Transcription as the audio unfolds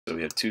So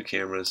we have two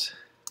cameras.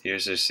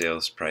 Here's their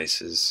sales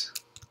prices.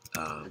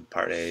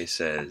 Part A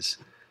says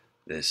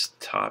this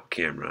top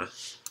camera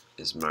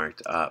is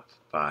marked up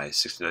by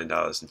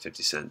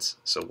 $69.50.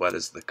 So what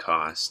is the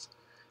cost?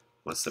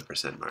 What's the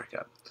percent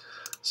markup?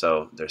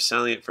 So they're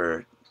selling it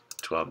for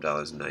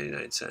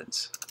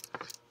 $12.99.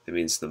 That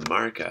means the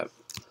markup,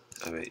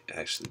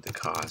 actually the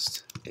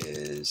cost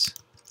is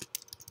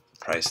the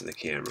price of the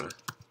camera.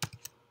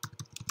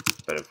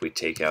 But if we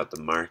take out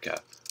the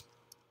markup,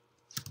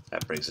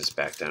 that brings us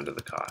back down to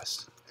the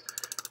cost,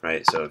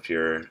 right? So if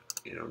you're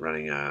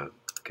running a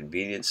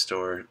convenience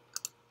store,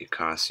 it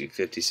costs you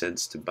 50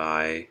 cents to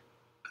buy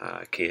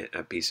a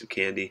piece of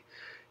candy.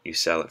 You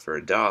sell it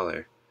for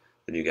 $1,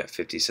 then you got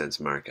 50 cents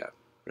markup,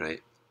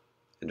 right?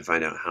 And to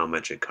find out how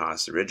much it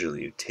costs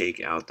originally, you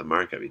take out the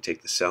markup. You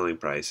take the selling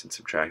price and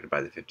subtract it by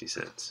the 50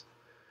 cents.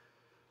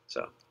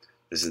 So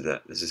this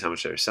is how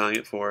much they're selling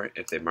it for.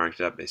 If they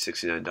marked it up by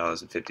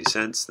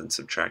 $69.50, then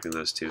subtracting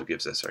those two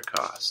gives us our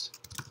cost.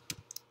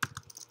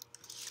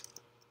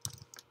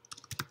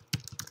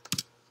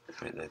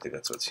 Right, and I think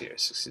that's what's here,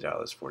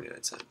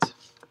 $60.49.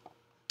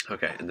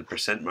 Okay, and the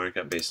percent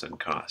markup based on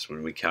cost.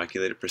 When we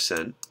calculate a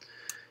percent,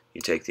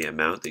 you take the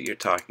amount that you're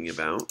talking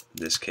about.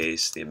 In this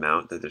case, the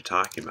amount that they're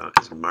talking about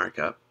is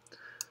markup.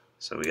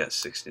 So we got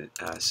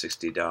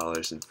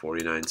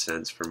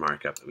 $60.49 for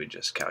markup that we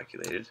just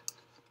calculated.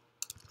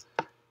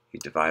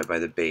 You divide by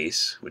the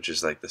base, which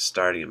is like the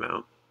starting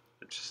amount.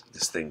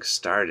 This thing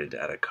started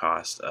at a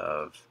cost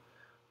of,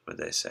 what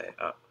did they say?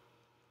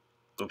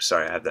 Oops,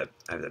 sorry, I have that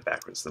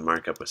backwards. The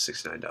markup was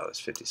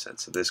 $69.50.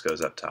 So this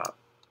goes up top.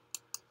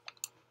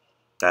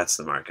 That's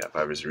the markup.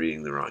 I was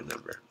reading the wrong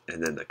number.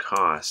 And then the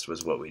cost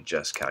was what we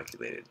just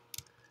calculated,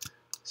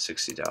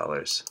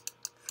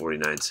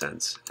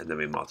 $60.49, and then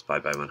we multiply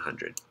by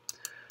 100.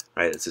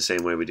 Right? It's the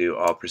same way we do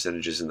all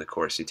percentages in the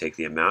course. You take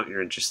the amount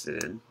you're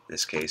interested in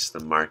this case, the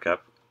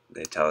markup.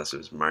 They tell us it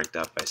was marked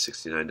up by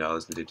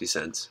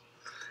 $69.50,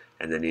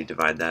 and then you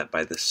divide that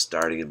by the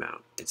starting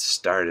amount. It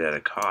started at a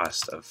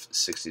cost of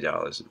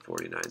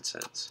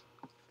 $60.49.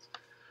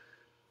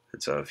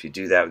 And so if you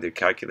do that with your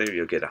calculator,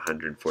 you'll get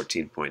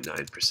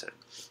 114.9%.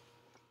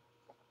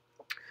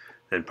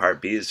 And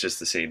part B is just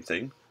the same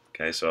thing.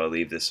 Okay, so I'll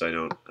leave this so I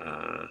don't,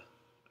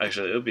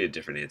 actually it'll be a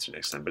different answer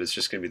next time, but it's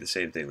just going to be the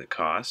same thing. The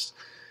cost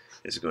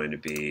is going to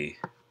be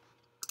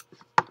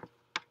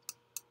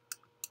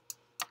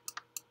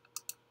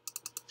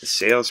the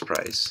sales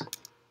price.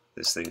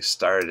 This thing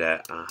started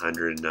at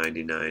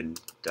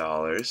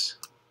 $199.99,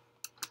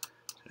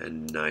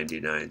 and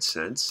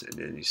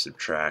then you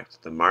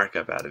subtract the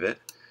markup out of it,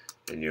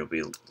 and you'll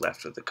be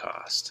left with the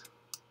cost.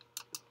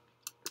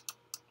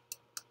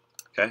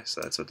 Okay, so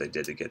that's what they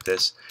did to get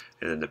this.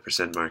 And then the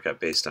percent markup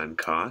based on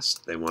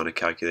cost, they want to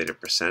calculate a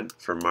percent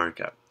for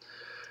markup.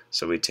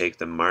 So we take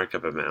the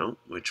markup amount,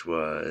 which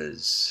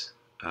was,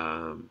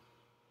 oh,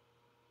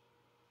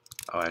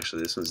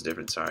 actually this one's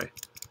different, sorry.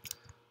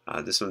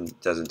 This one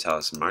doesn't tell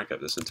us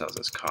markup, this one tells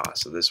us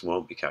cost, so this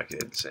won't be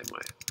calculated the same way.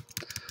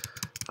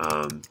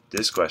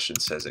 This question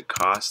says it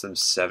cost them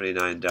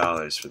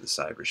 $79 for the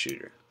cyber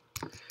shooter,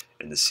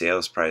 and the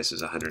sales price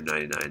is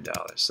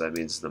 $199. So that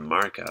means the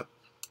markup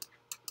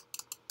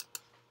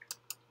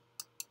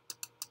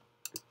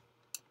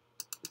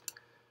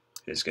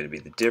is going to be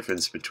the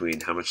difference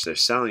between how much they're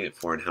selling it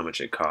for and how much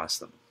it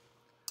cost them,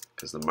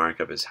 because the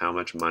markup is how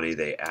much money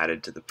they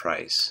added to the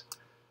price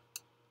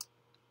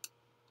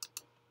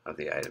of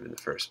the item in the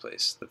first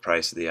place. The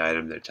price of the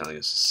item they're telling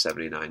us is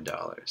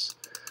 $79.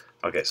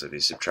 Okay, so if you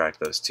subtract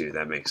those two,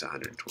 that makes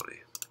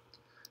 120.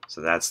 So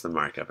that's the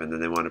markup. And then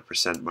they want a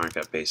percent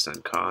markup based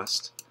on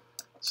cost.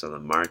 So the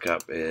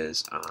markup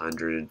is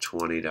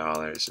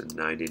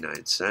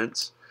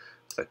 $120.99.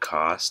 The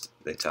cost,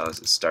 they tell us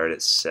it started at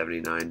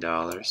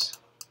 $79.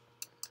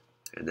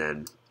 And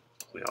then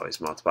we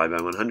always multiply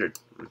by 100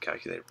 when we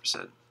calculate a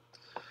percent.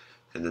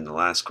 And then the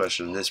last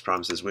question in this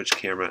problem says which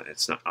camera,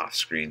 it's not off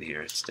screen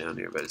here, it's down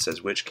here, but it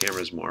says which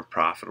camera is more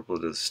profitable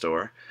to the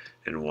store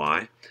and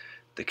why.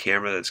 The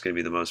camera that's going to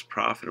be the most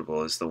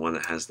profitable is the one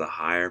that has the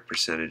higher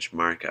percentage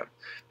markup,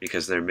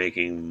 because they're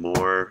making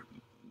more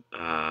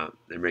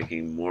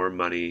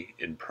money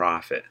in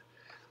profit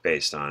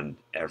based on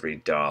every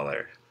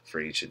dollar for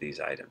each of these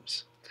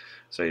items.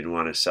 So you'd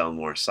want to sell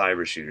more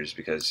cyber shooters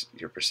because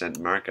your percent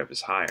markup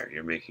is higher.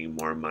 You're making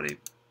more money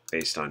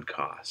based on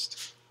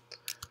cost.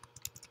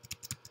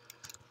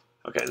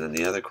 Okay, and then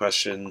the other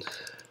question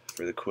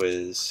for the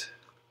quiz.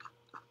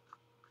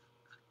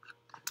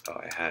 Oh,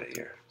 I had it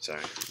here. Sorry.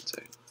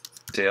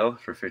 Sale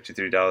for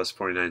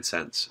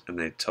 $53.49, and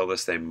they told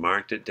us they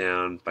marked it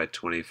down by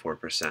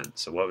 24%.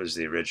 So what was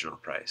the original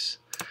price?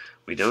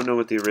 We don't know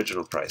what the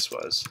original price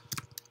was,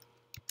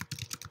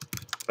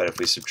 but if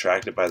we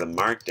subtract it by the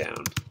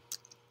markdown,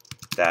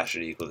 that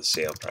should equal the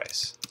sale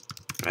price,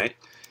 right?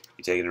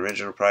 You take an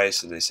original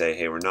price and they say,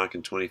 hey, we're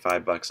knocking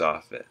 25 bucks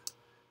off it.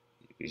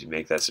 If you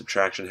make that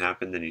subtraction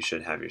happen, then you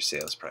should have your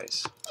sales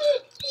price.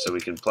 So we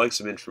can plug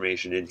some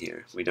information in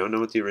here. We don't know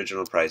what the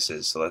original price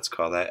is, so let's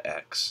call that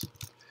X.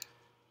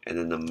 And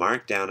then the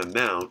markdown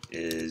amount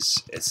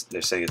is,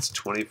 they're saying it's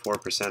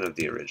 24% of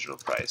the original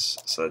price.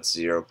 So that's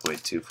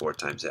 0.24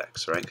 times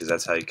x, right? Because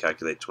that's how you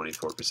calculate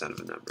 24% of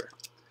a number.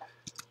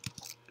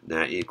 And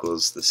that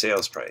equals the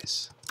sales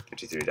price,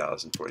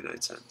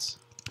 $53.49.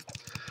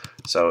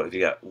 So if you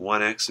got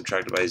 1x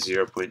subtracted by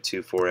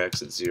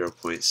 0.24x, it's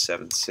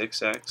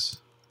 0.76x.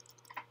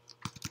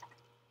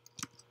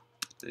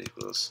 That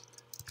equals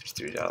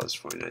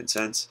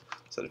 $53.49.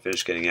 So to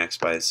finish getting x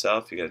by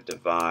itself, you got to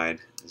divide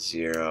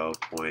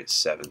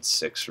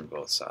 0.76 from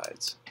both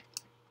sides.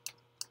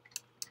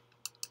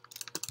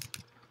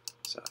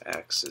 So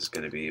x is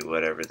going to be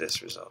whatever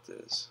this result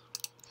is.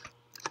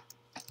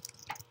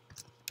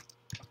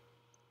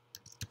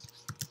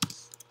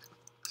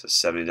 So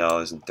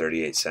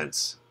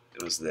 $70.38.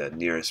 It was the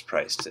nearest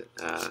price to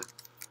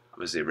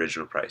was the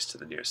original price to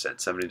the nearest cent.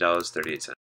 $70.38.